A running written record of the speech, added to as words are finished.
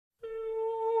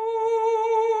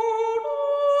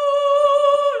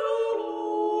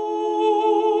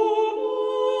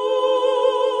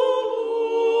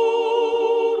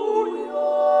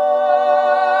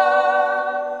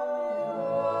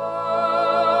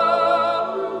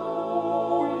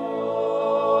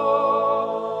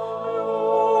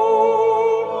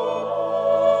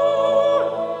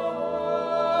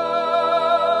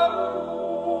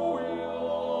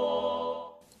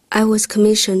was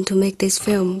commissioned to make this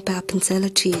film by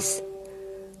Appenzeller cheese.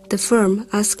 The firm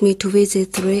asked me to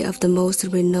visit 3 of the most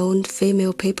renowned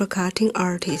female paper cutting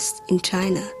artists in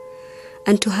China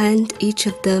and to hand each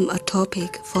of them a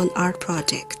topic for an art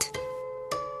project.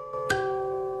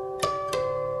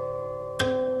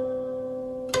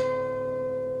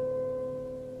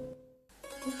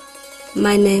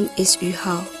 My name is Yu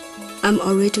Hao. I'm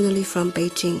originally from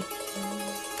Beijing.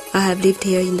 I have lived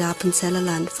here in the Appenzeller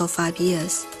land for 5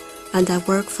 years, and I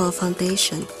work for a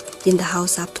foundation in the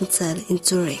House Appenzell in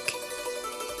Zurich.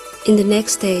 In the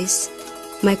next days,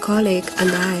 my colleague and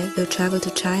I will travel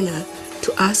to China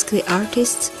to ask the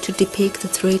artists to depict the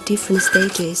 3 different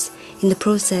stages in the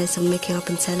process of making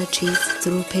Appenzeller cheese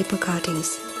through paper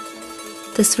cuttings.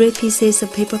 The 3 pieces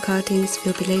of paper cuttings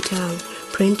will be later on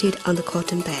printed on the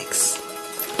cotton bags.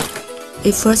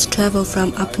 We first traveled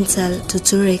from Appenzell to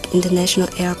Zurich International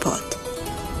Airport,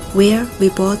 where we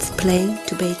board the plane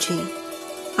to Beijing.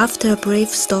 After a brief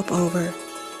stopover,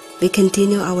 we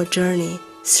continue our journey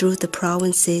through the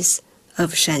provinces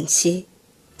of Shanxi,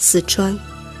 Sichuan,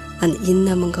 and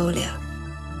Inner Mongolia.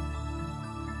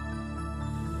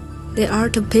 The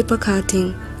art of paper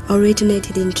cutting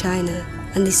originated in China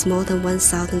and is more than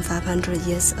 1,500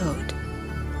 years old.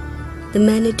 The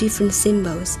many different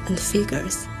symbols and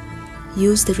figures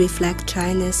used reflect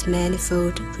China's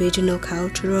manifold regional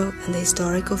cultural and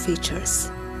historical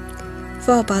features.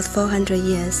 For about 400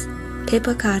 years,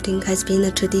 paper cutting has been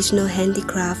a traditional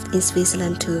handicraft in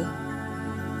Switzerland too.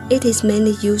 It is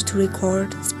mainly used to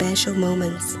record special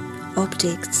moments,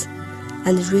 objects,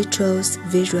 and rituals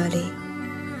visually.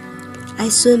 I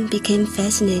soon became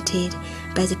fascinated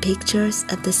by the pictures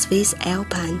of the Swiss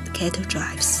Alpine cattle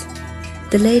drives.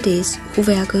 The ladies who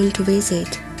we are going to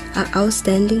visit are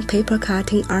outstanding paper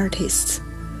cutting artists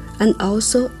and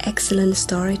also excellent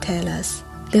storytellers.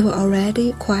 They were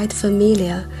already quite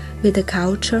familiar with the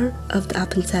culture of the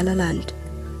Appenzeller land,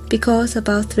 because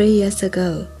about 3 years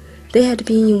ago, they had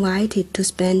been invited to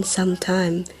spend some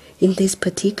time in this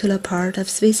particular part of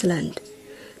Switzerland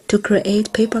to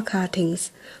create paper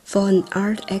cuttings for an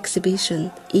art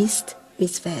exhibition East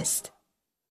meets West.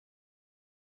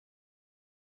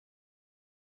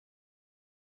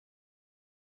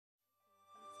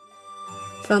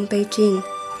 From Beijing,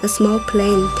 a small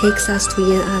plane takes us to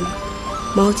Yan'an,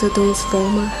 Mao Zedong's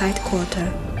former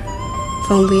headquarters,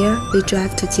 from where we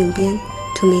drive to Jingbian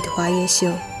to meet Hua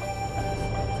Yuexiu.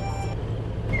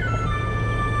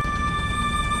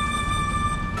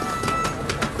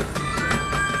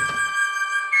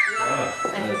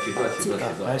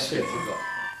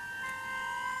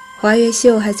 Hua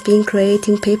Yuexiu has been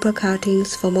creating paper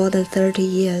cuttings for more than 30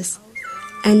 years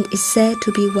and is said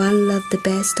to be one of the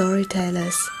best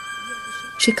storytellers.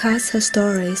 She cuts her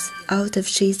stories out of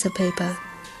sheets of paper.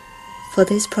 For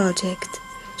this project,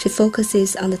 she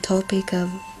focuses on the topic of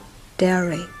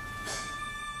dairy.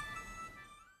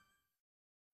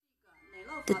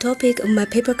 The topic of my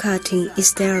paper cutting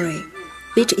is dairy,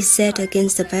 which is set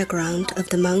against the background of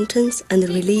the mountains and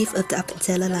the relief of the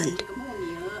Appenzeller land.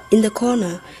 In the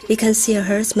corner, we can see a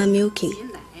herdsman milking.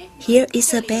 Here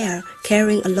is a bear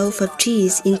carrying a loaf of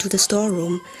cheese into the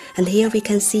storeroom, and here we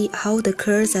can see how the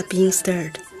curds are being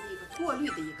stirred.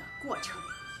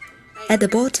 At the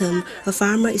bottom, a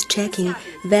farmer is checking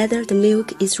whether the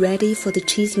milk is ready for the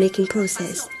cheese-making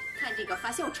process.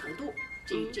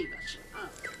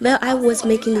 While I was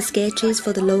making the sketches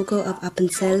for the logo of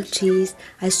Appenzeller cheese,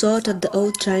 I thought of the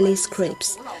old Chinese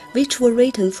scripts, which were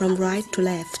written from right to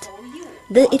left.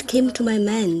 Then it came to my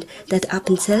mind that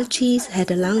Appenzeller cheese had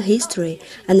a long history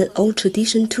and an old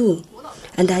tradition too,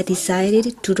 and I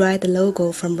decided to write the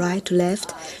logo from right to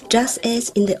left, just as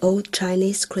in the old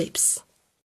Chinese scripts.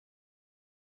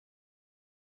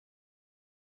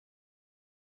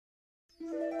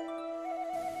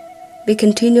 We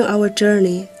continue our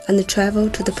journey and travel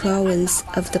to the province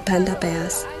of the panda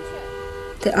bears.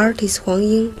 The artist Huang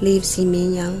Ying lives in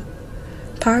Mianyang,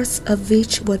 parts of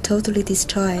which were totally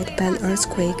destroyed by an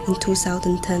earthquake in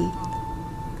 2010.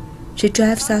 She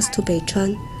drives us to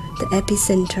Beichuan, the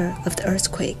epicenter of the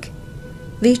earthquake,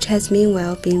 which has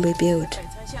meanwhile been rebuilt.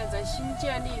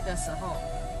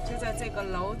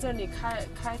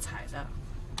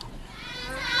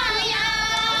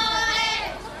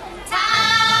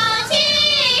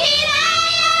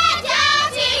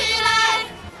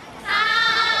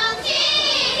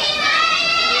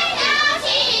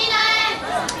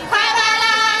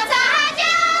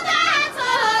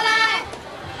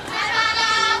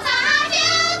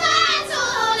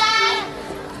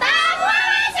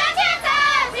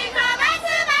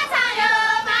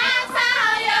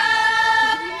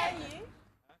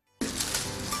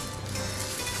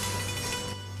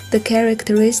 The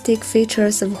characteristic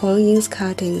features of Huang Ying's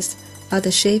cuttings are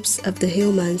the shapes of the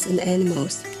humans and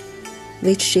animals,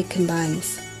 which she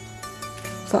combines.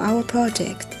 For our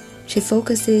project, she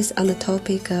focuses on the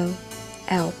topic of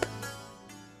Alp.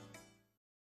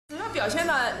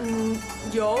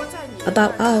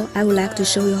 Above all, I would like to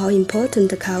show you how important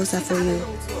the cows are for you.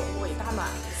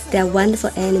 They are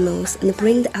wonderful animals and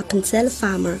bring the Appenzeller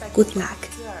farmer good luck.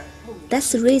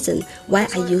 That's the reason why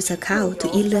I use a cow to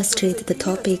illustrate the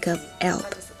topic of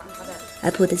Alp. I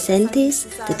put the scientists,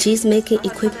 the cheese-making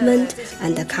equipment,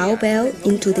 and the cowbell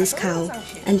into this cow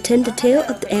and turn the tail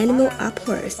of the animal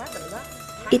upwards.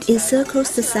 It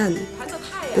encircles the sun.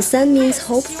 The sun means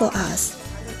hope for us.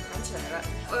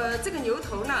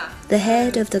 The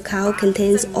head of the cow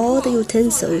contains all the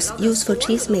utensils used for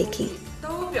cheese-making.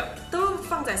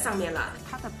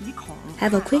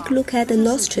 Have a quick look at the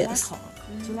nostrils.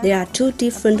 There are two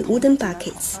different wooden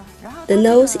buckets. The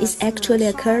nose is actually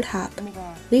a curd hub,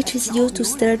 which is used to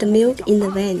stir the milk in the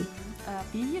van.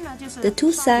 The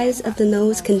two sides of the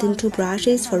nose contain two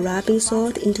brushes for rubbing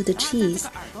salt into the cheese,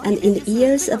 and in the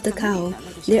ears of the cow,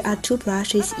 there are two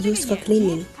brushes used for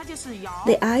cleaning.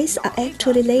 The eyes are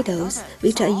actually ladles,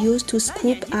 which are used to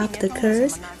scoop up the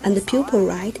curds, and the pupil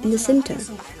right in the center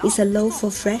is a loaf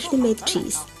of freshly made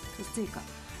cheese.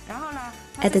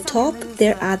 At the top,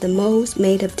 there are the molds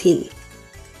made of tin.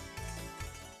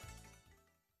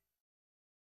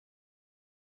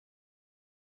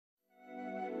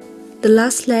 The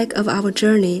last leg of our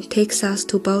journey takes us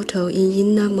to Boto in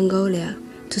Inner Mongolia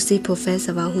to see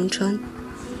Professor Wang Hongchuan.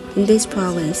 In this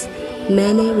province,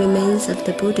 many remains of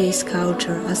the Buddhist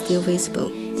culture are still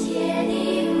visible.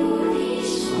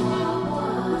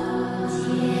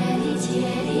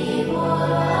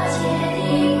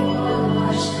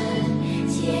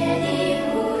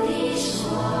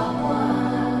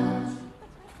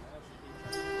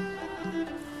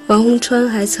 Wang Hongchuan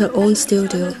has her own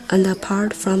studio, and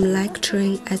apart from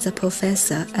lecturing as a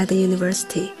professor at the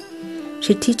university,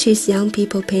 she teaches young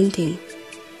people painting.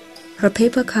 Her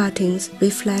paper cuttings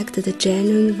reflect the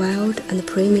genuine wild and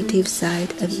primitive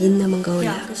side of Inner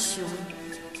Mongolia.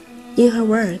 In her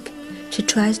work, she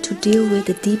tries to deal with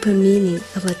the deeper meaning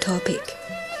of a topic.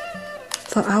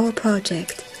 For our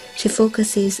project, she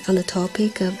focuses on the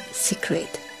topic of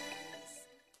secret.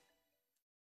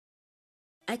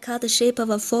 I cut the shape of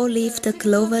a four-leaved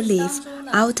clover leaf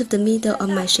out of the middle of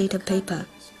my sheet of paper.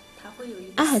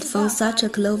 I had found such a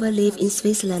clover leaf in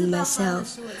Switzerland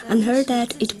myself and heard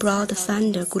that it brought the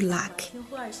founder good luck.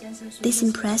 This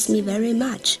impressed me very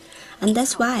much, and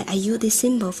that's why I used this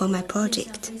symbol for my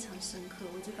project.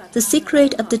 The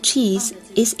secret of the cheese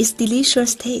is its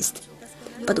delicious taste.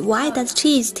 But why does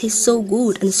cheese taste so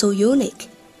good and so unique?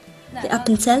 The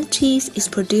Appenzeller cheese is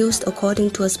produced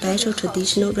according to a special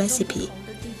traditional recipe.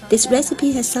 This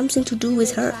recipe has something to do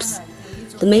with herbs.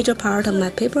 The major part of my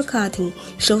paper cutting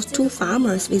shows two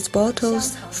farmers with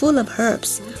bottles full of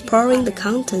herbs pouring the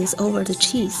contents over the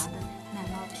cheese.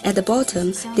 At the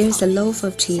bottom, there is a loaf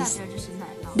of cheese.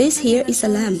 This here is a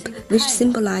lamp which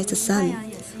symbolizes the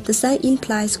sun. The sun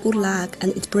implies good luck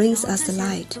and it brings us the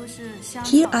light.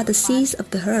 Here are the seeds of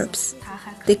the herbs.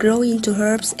 They grow into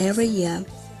herbs every year.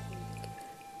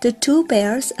 The two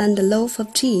bears and the loaf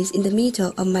of cheese in the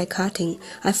middle of my cutting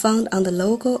I found on the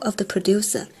logo of the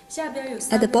producer.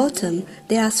 At the bottom,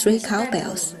 there are three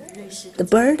cowbells. The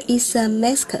bird is a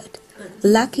mascot, a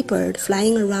lucky bird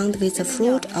flying around with a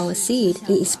fruit or a seed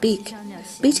in its beak,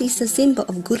 which is a symbol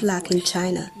of good luck in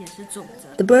China.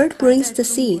 The bird brings the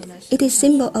seed. It is a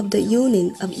symbol of the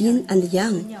union of yin and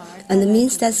yang, and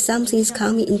means that something is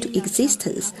coming into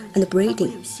existence and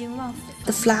breeding.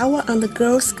 The flower on the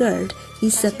girl's skirt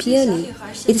is a peony.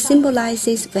 It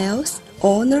symbolizes wealth,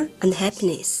 honor, and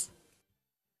happiness.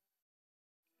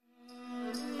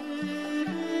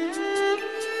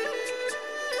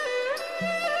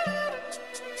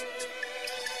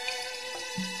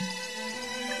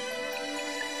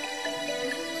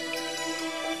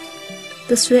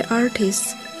 The three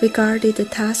artists regarded the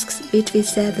tasks which we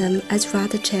set them as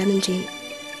rather challenging.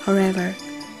 However,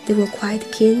 they were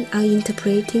quite keen on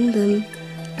interpreting them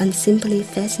and simply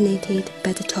fascinated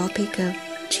by the topic of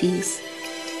cheese.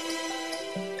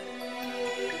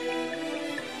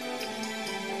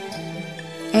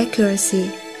 Accuracy,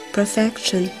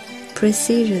 perfection,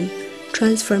 precision,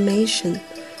 transformation,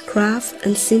 craft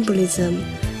and symbolism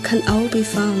can all be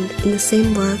found in the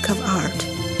same work of art.